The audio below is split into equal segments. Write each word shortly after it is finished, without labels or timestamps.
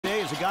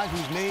is a guy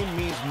whose name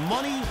means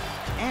money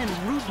and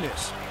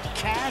rudeness.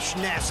 Cash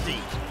Nasty.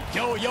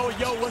 Yo, yo,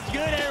 yo, what's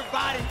good,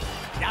 everybody?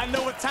 Y'all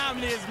know what time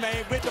it is,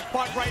 man. We're at the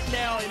park right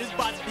now, and it's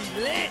about to be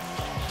lit.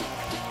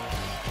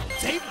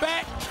 Take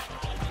back,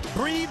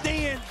 breathe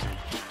in,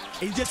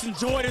 and just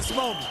enjoy this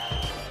moment.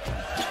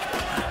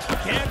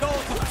 There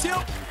goes the tip,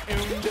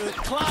 and the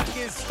clock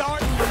is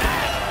starting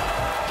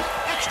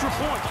now. Extra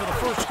point for the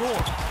first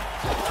score.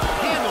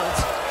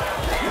 Handles.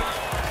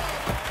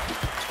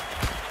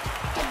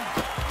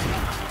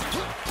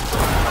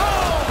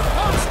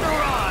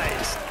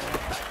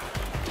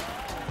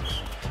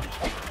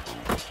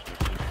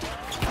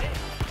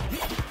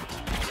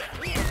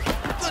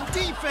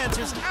 Defense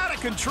is out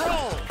of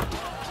control.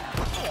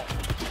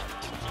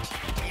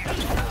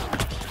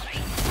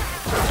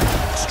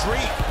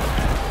 Streak.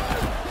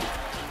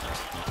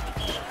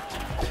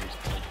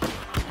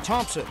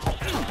 Thompson.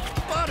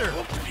 Butter.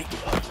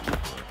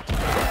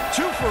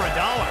 2 for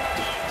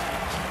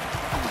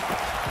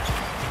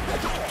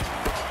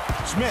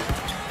 $1. Smith.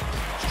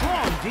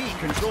 Strong D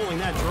controlling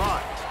that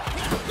drive.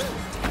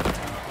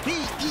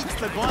 He eats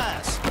the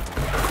glass.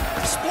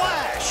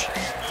 Splash.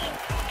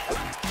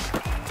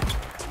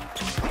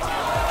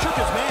 Shook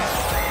his man.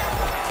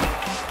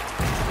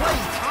 Clay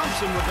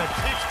Thompson with a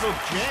textbook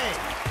J.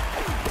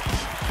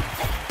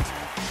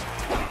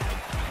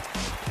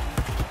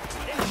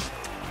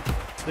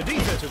 The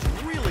defense is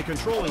really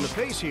controlling the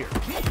pace here.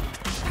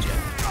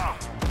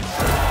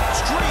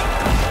 Streak.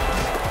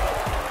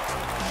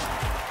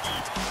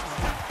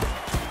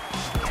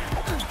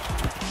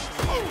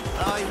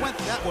 He went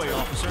that way,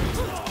 officer.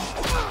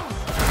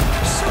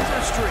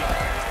 Super streak.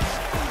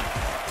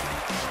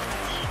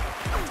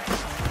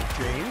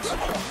 James.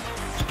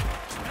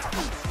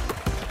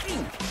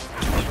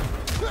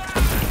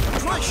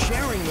 Try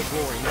sharing the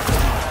glory next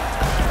time.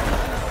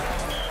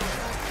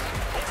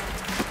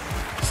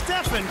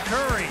 Stephen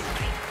Curry.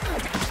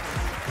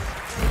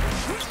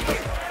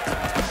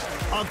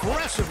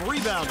 Aggressive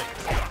rebounding.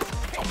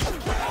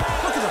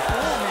 Look at the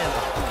ball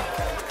handle.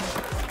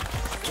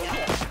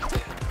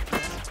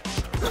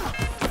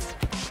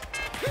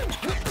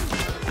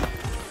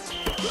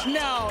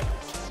 Now,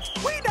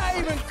 we not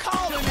even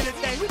calling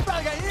anything. We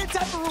probably got any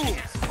type of rules.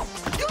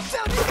 You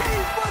tell me you can't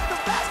even put the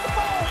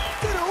basketball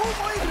to the hoop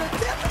or even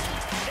attempt it.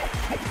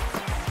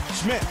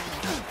 Smith.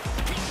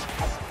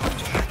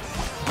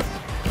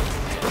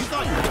 You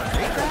thought you were going to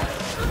make that?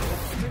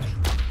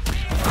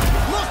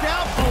 Look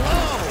out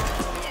below.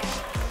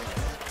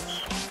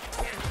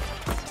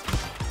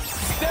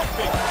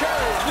 Stephen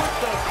Curry with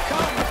the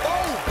combo.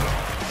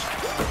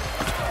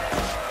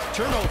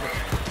 Turnover.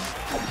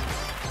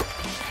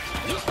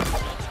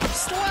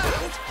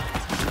 Slapped.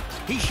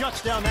 He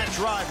shuts down that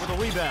drive with a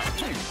rebound.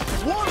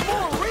 One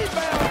more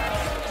rebound.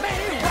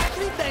 Man, he's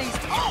racking these things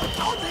off. I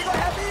don't think he's going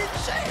to have any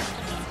share.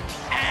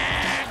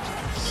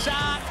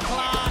 Shot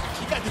clock.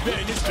 You got the bet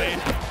in this, man.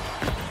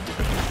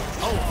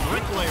 Oh,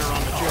 bricklayer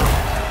on the job.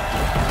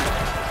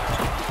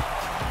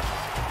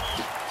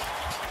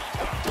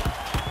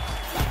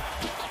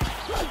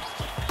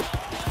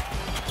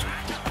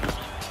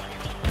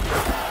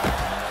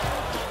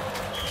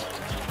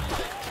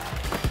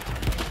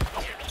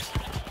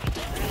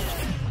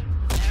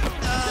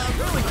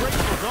 Really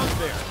graceful dunk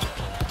there.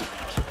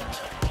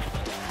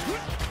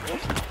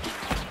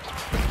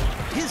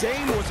 His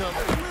aim was a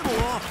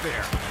little off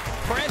there.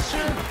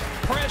 Pressure,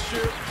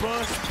 pressure,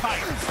 bust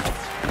pipes.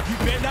 You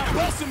better not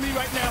bust me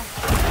right now.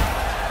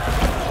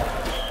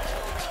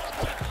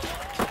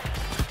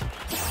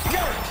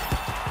 Curry,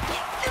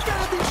 you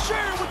better be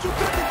sharing what you're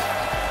cooking.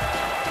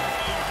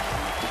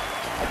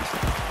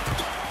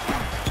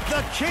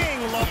 The King,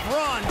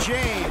 LeBron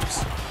James.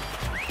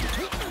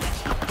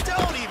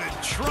 Don't even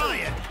try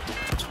it.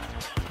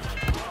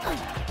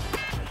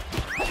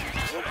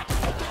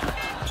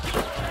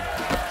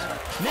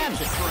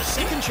 Nabs it for a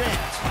second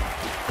chance.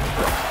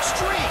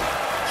 Streak.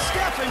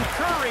 Stephen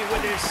Curry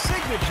with his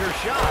signature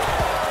shot.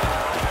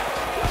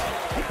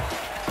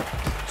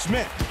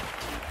 Smith.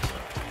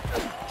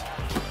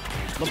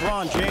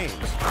 LeBron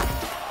James.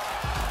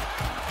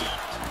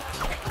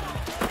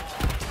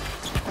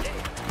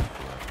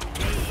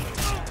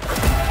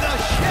 The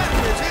chef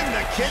is in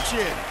the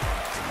kitchen.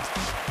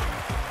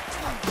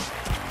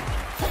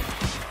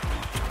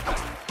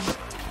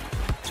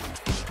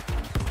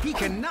 He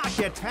cannot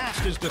get past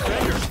his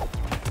defender.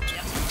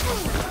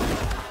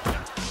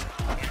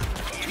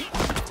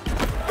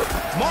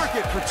 Mark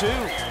it for 2.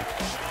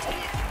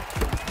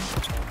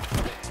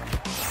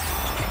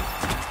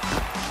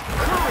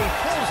 Curry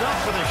pulls up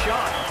for the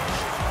shot.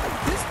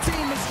 This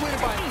team is winning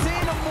by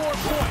 10 or more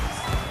points.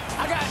 I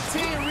got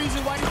 10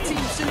 reasons why this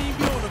team shouldn't even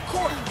be on the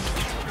court.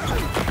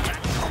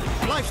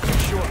 Life's too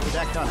short with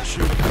that kind of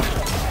shooting.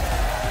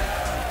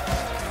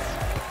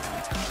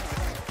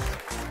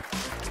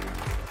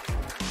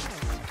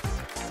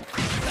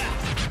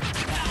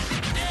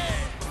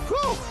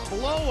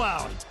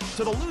 Blowout.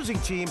 To the losing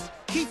team,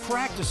 keep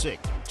practicing.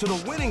 To the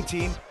winning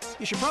team,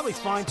 you should probably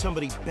find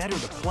somebody better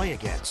to play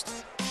against.